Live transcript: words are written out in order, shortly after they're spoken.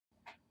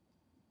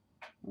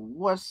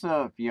What's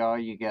up, y'all?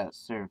 You got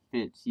Sir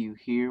Fitzhugh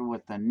here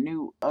with a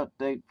new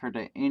update for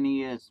the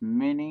NES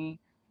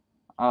Mini.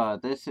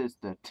 This is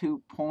the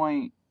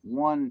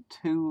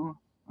 2.12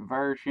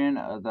 version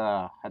of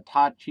the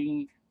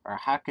Hitachi or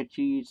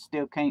Hakachi,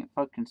 still can't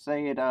fucking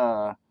say it,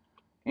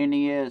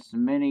 NES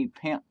Mini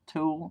Pimp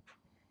Tool.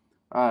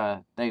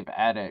 They've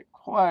added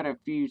quite a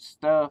few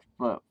stuff,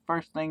 but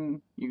first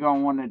thing you're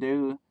gonna want to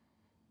do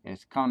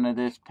is come to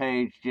this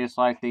page just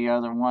like the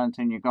other ones,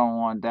 and you're going to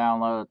want to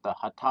download the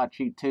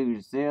Hitachi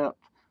 2 zip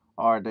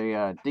or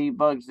the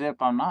debug zip.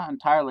 I'm not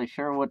entirely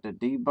sure what the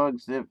debug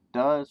zip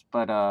does,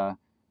 but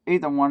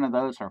either one of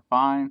those are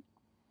fine.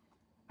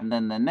 And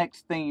then the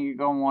next thing you're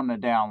going to want to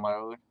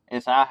download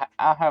is, I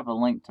have a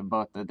link to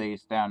both of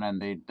these down in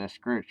the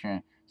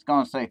description. It's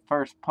going to say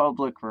first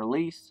public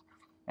release,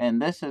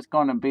 and this is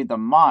going to be the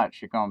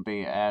mods you're going to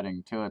be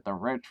adding to it, the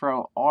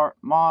RetroArch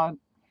Mod.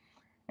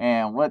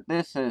 And what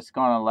this is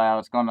going to allow,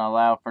 it's going to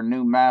allow for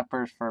new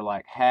mappers for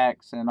like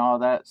hacks and all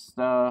that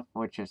stuff,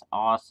 which is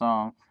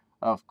awesome.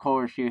 Of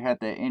course, you had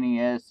the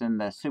NES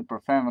and the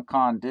Super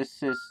Famicom disk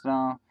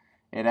system.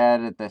 It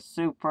added the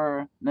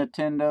Super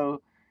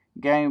Nintendo,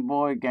 Game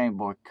Boy, Game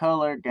Boy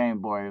Color, Game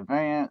Boy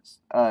Advance,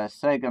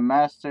 Sega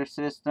Master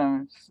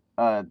Systems,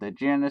 the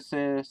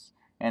Genesis,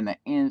 and the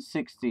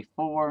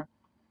N64.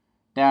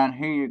 Down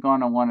here, you're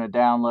going to want to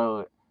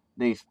download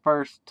these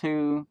first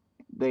two,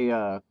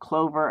 the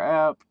Clover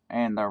app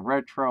and the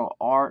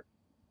RetroArch.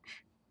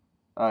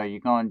 You're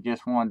going to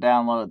just want to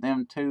download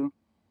them too.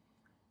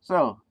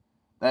 So,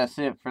 that's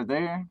it for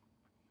there.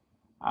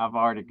 I've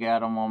already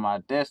got them on my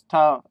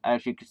desktop.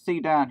 As you can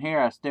see down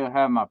here, I still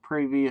have my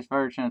previous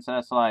versions.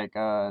 That's like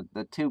the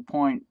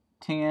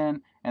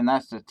 2.10, and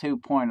that's the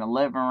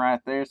 2.11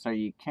 right there. So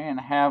you can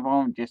have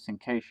them just in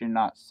case you're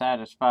not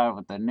satisfied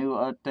with the new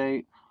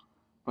update.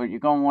 But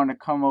you're going to want to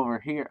come over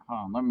here. Hold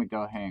on, let me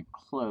go ahead and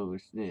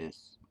close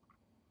this.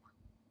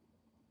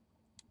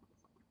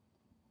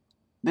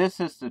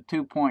 This is the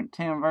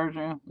 2.10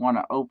 version. Want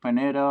to open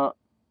it up.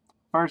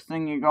 First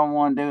thing you're going to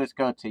want to do is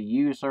go to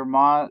user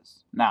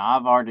mods. Now,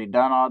 I've already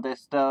done all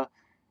this stuff.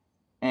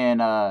 And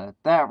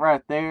that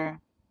right there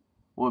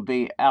will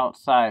be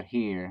outside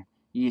here.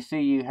 You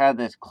see you have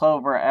this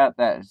Clover app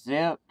that's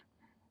zipped.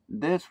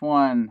 This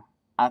one,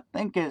 I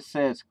think it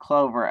says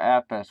Clover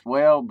app as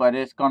well, but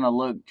it's going to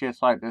look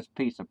just like this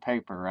piece of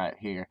paper right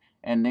here.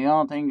 And the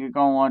only thing you're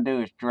going to want to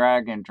do is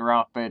drag and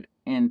drop it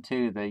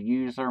into the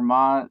user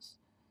mods.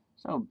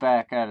 So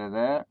back out of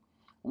that.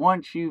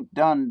 Once you've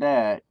done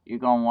that, you're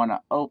going to want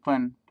to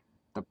open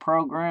the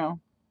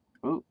program.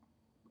 Oop,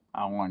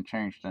 I want to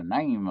change the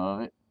name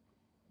of it.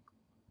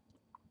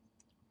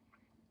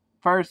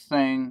 First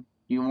thing,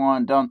 you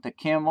want to dump the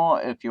Camel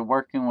if you're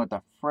working with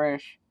a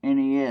fresh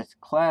NES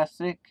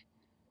Classic.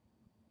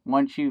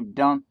 Once you've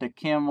dumped the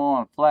Camel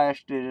and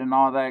flashed it and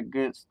all that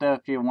good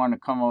stuff, you want to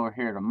come over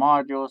here to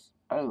modules.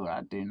 Oh,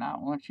 I do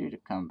not want you to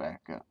come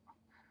back up.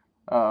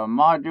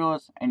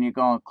 Modules, and you're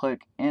going to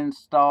click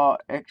install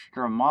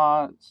extra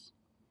mods,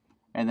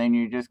 and then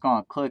you're just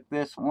going to click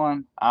this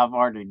one. I've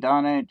already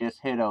done it.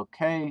 Just hit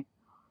OK,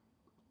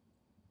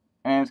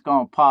 and it's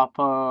going to pop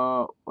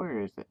up. Where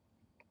is it?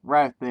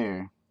 Right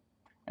there.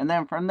 And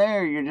then from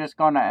there, you're just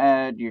going to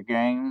add your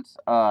games.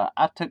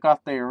 I took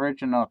off the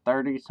original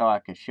 30 so I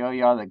could show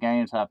you all the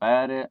games I've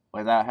added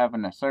without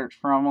having to search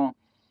from them.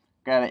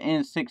 Got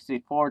an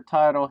N64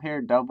 title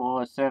here,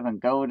 007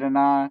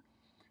 GoldenEye.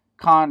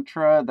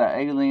 Contra, the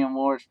Alien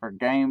Wars for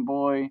Game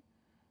Boy.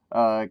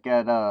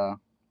 Got a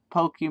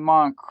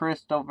Pokemon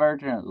Crystal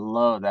version.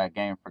 Love that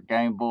game for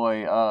Game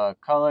Boy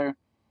Color.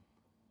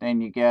 Then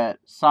you got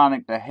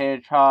Sonic the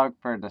Hedgehog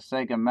for the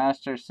Sega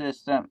Master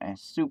System, and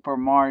Super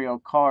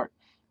Mario Kart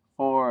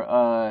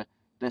for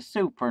the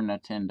Super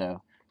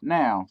Nintendo.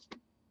 Now,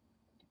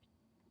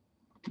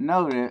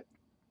 note it,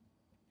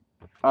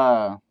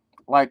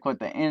 like with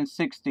the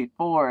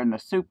N64 and the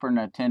Super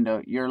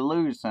Nintendo, you're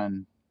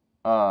losing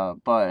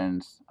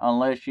buttons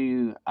unless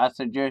I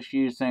suggest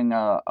using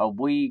a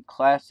Wii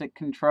Classic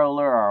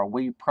controller or a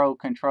Wii Pro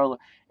controller.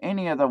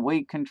 Any of the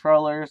Wii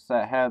controllers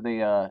that have they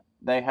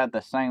have the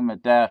same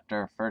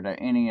adapter for the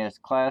NES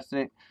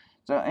Classic,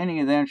 so any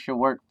of them should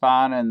work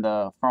fine. And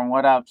from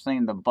what I've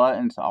seen, the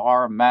buttons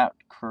are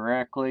mapped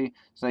correctly,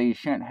 so you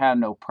shouldn't have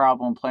no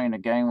problem playing the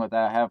game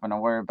without having to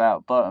worry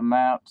about button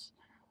maps.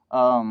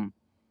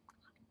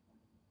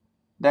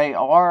 They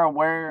are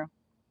aware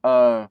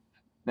of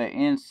the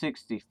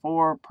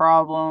N64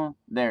 problem.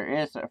 There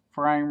is a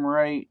frame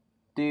rate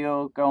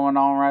deal going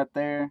on right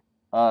there.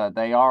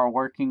 They are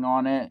working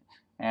on it,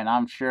 and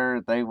I'm sure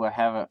they will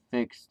have it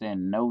fixed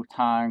in no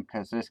time,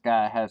 because this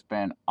guy has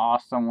been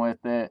awesome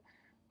with it.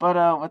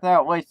 But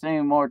without wasting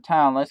any more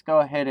time, let's go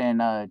ahead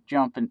and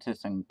jump into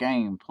some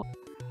gameplay.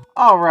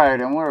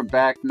 Alright, and we're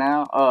back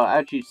now.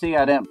 As you see,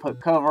 I didn't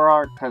put cover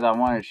art because I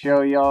want to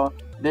show y'all.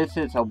 This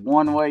is a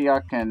one way y'all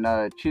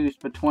can choose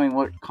between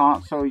what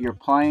console you're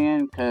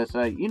playing, because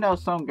you know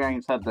some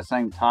games have the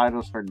same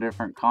titles for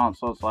different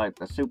consoles, like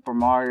the Super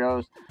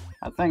Mario's.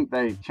 I think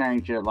they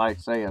changed it, like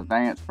say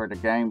Advance for the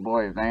Game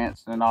Boy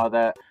Advance and all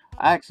that.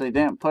 I actually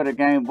didn't put a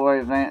Game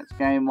Boy Advance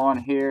game on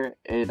here.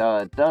 It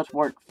does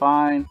work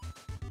fine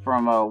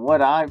from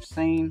what I've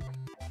seen.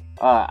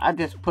 I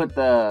just put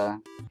the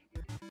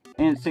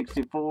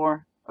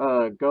N64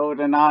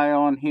 GoldenEye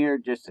on here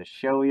just to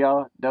show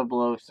y'all.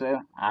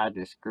 007. I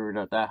just screwed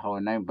up that whole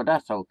name, but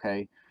that's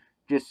okay.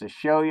 Just to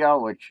show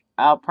y'all, which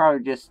I'll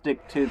probably just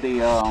stick to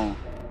the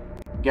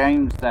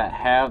games that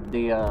have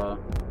the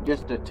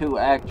just the 2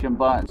 action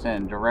buttons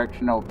and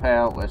directional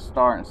pad with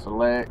start and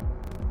select,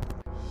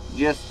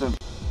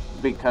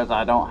 because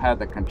I don't have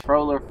the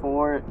controller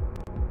for it.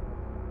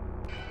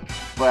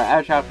 But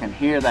as y'all can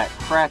hear that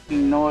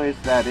cracking noise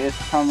that is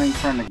coming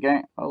from the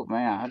game. Oh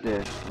man, I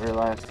just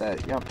realized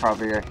that y'all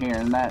probably are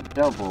hearing that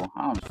double.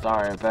 I'm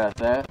sorry about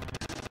that.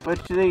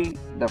 But see,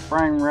 the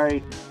frame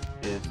rate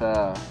is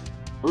a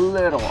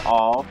little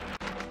off,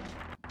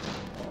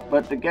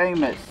 but the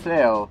game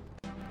itself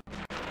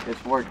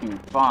is working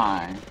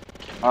fine.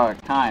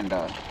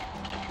 Kinda.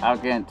 I'll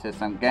get into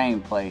some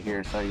gameplay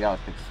here so y'all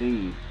can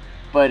see.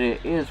 But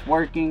it is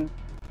working.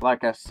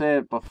 Like I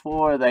said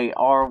before, they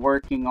are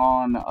working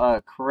on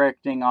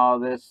correcting all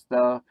this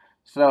stuff.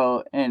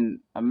 So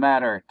in a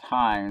matter of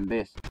time,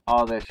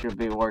 all this should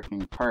be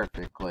working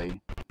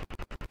perfectly,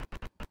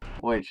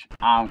 which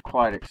I'm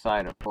quite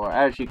excited for.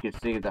 As you can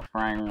see, the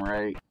frame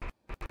rate,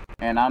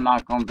 and I'm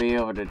not going to be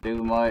able to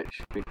do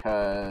much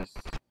because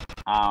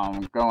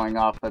I'm going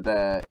off of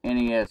the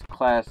NES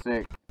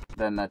Classic,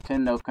 the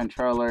Nintendo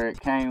controller it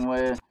came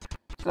with.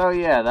 So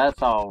yeah,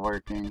 that's all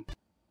working.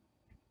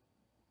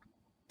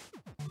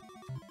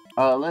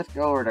 Let's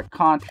go over to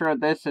Contra.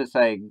 This is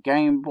a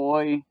Game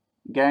Boy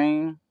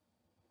game.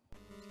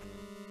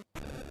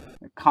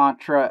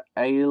 Contra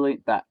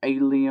the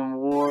Alien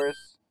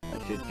Wars.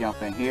 Let's just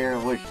jump in here,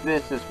 which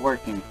this is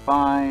working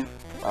fine.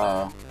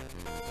 I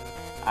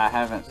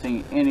haven't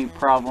seen any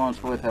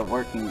problems with the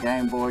working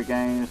Game Boy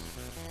games,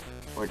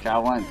 which I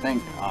wouldn't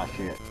think, oh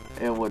shit,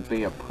 it would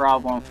be a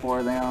problem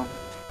for them.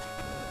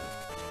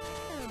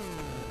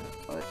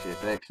 Let's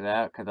just exit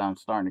out because I'm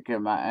starting to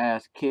get my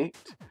ass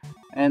kicked.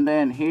 And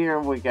then here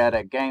we got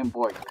a Game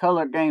Boy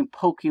Color game,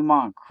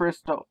 Pokemon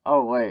Crystal.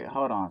 Oh wait,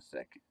 hold on a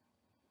second.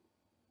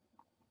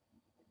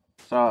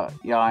 So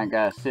y'all ain't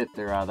gotta sit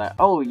through all that.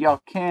 Oh,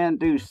 y'all can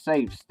do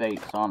save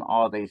states on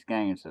all these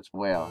games as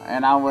well.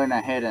 And I went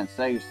ahead and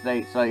saved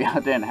states so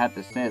y'all didn't have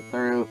to sit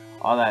through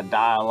all that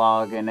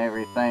dialogue and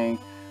everything.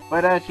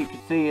 But as you can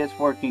see, it's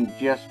working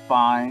just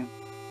fine,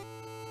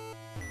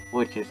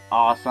 which is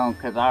awesome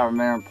because I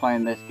remember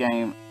playing this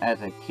game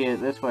as a kid.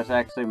 This was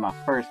actually my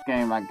first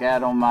game I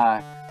got on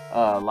my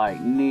like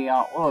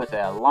neon, what was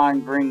that, lime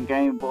green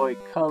Game Boy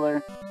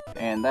Color,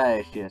 and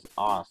that is just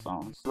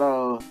awesome.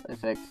 So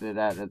let's exit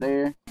out of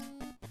there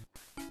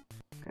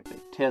because they're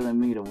telling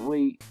me to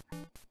wait.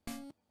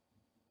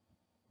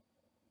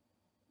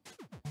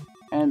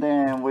 And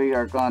then we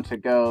are going to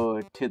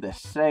go to the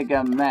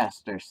Sega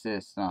Master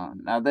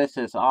System. Now this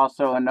is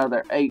also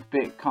another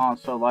 8-bit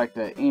console like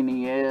the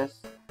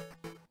NES,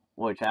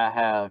 which I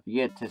have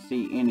yet to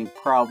see any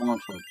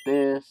problems with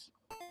this.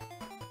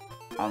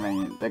 I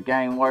mean, the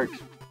game works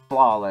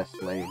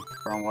flawlessly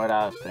from what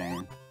I've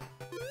seen.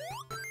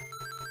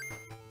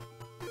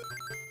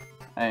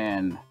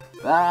 And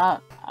I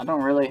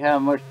don't really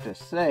have much to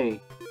say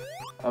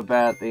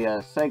about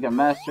the Sega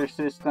Master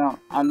System.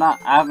 I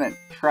haven't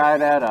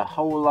tried out a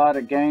whole lot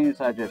of games.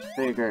 I just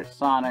figured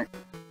Sonic,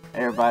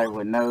 everybody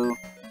would know.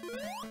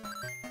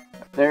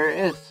 There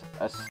is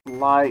a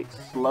slight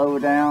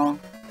slowdown,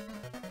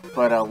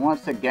 but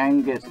once the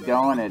game gets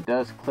going, it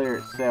does clear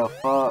itself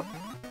up.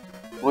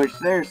 Which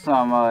there's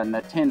some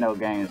Nintendo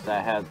games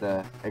that have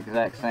the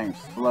exact same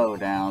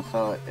slowdown,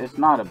 so it's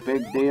not a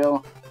big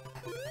deal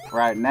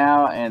right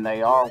now, and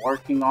they are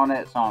working on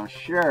it, so I'm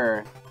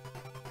sure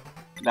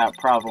that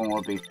problem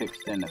will be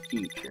fixed in the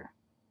future.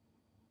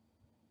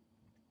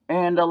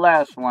 And the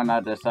last one I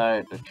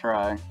decided to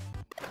try,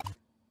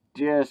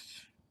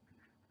 just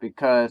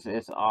because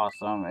it's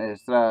awesome,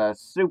 is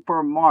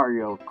Super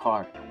Mario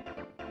Kart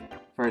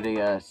for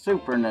the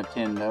Super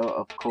Nintendo,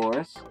 of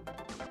course.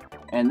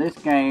 And this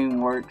game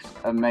works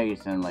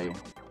amazingly,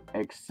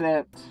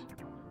 except,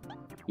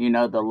 you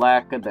know, the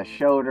lack of the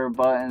shoulder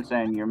buttons,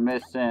 and you're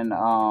missing,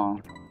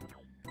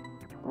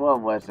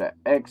 what was it,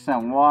 X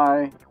and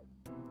Y.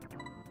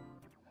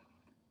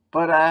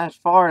 But as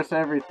far as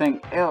everything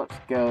else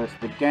goes,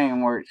 the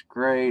game works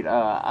great.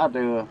 I'll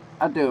do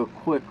a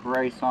quick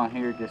race on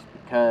here just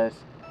because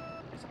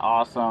it's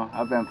awesome.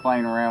 I've been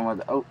playing around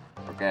with, oh,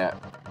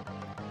 forgot.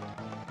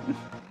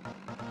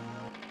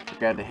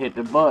 Forgot to hit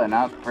the button,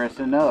 I was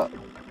pressing up.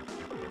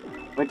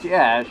 But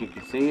yeah, as you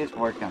can see, it's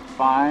working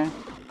fine.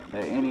 The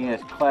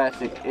NES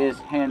Classic is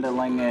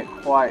handling it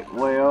quite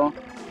well.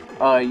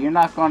 You're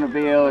not going to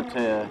be able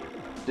to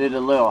do the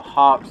little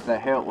hops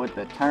that help with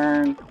the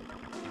turn.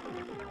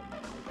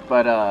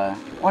 But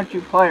once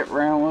you play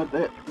around with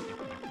it,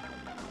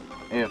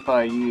 if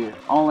you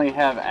only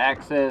have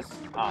access,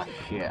 oh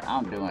shit,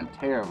 I'm doing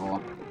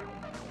terrible,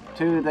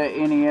 to the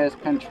NES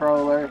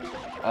controller,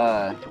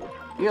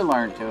 you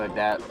learn to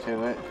adapt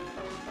to it.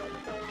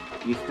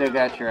 you still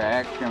got your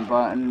action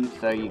button,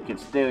 so you can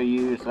still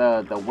use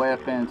the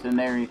weapons and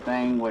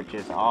everything, which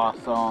is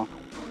awesome.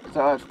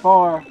 So as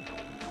far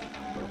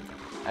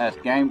as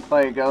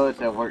gameplay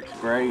goes, it works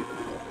great.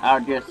 I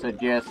would just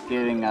suggest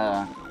getting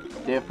a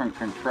different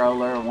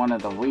controller, one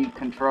of the Wii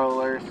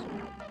controllers,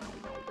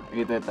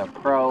 either the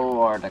Pro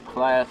or the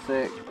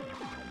Classic,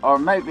 or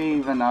maybe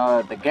even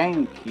the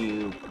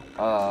GameCube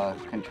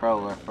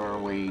controller for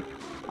Wii.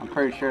 I'm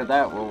pretty sure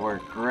that will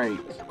work great.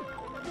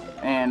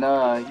 And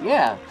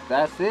yeah,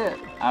 that's it.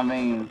 I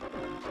mean,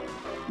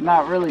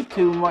 not really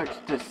too much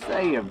to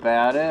say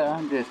about it.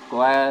 I'm just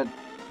glad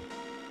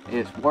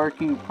it's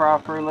working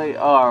properly.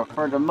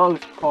 For the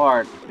most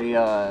part,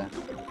 the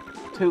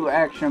 2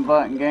 action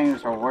button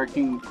games are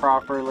working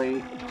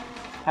properly.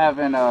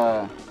 Having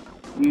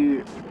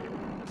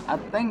I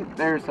think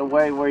there's a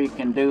way where you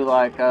can do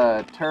like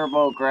a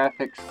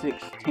TurboGrafx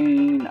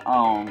 16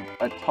 on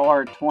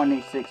Atari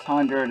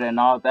 2600 and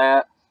all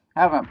that.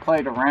 I haven't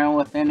played around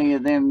with any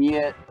of them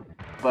yet,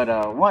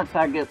 but once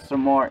I get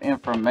some more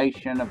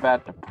information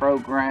about the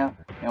program,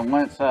 and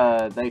once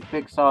they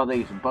fix all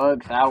these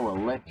bugs, I will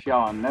let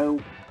y'all know.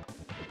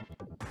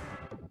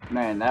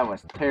 Man, that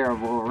was a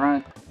terrible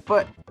run.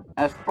 But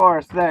as far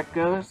as that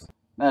goes,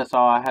 that's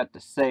all I have to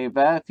say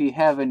about it. If you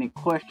have any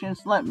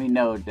questions, let me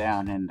know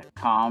down in the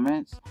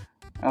comments.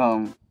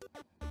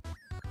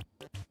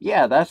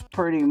 Yeah, that's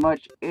pretty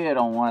much it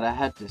on what I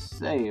had to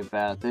say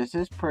about this.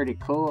 It's pretty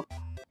cool.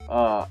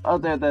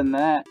 Other than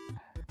that,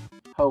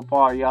 hope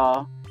all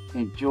y'all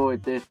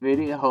enjoyed this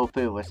video. Hope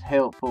it was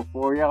helpful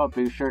for y'all.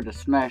 Be sure to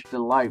smash the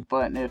like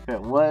button if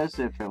it was.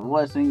 If it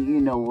wasn't,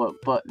 you know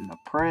what button to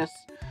press.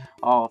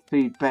 All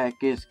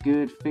feedback is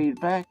good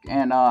feedback,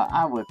 and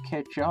I will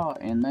catch y'all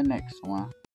in the next one.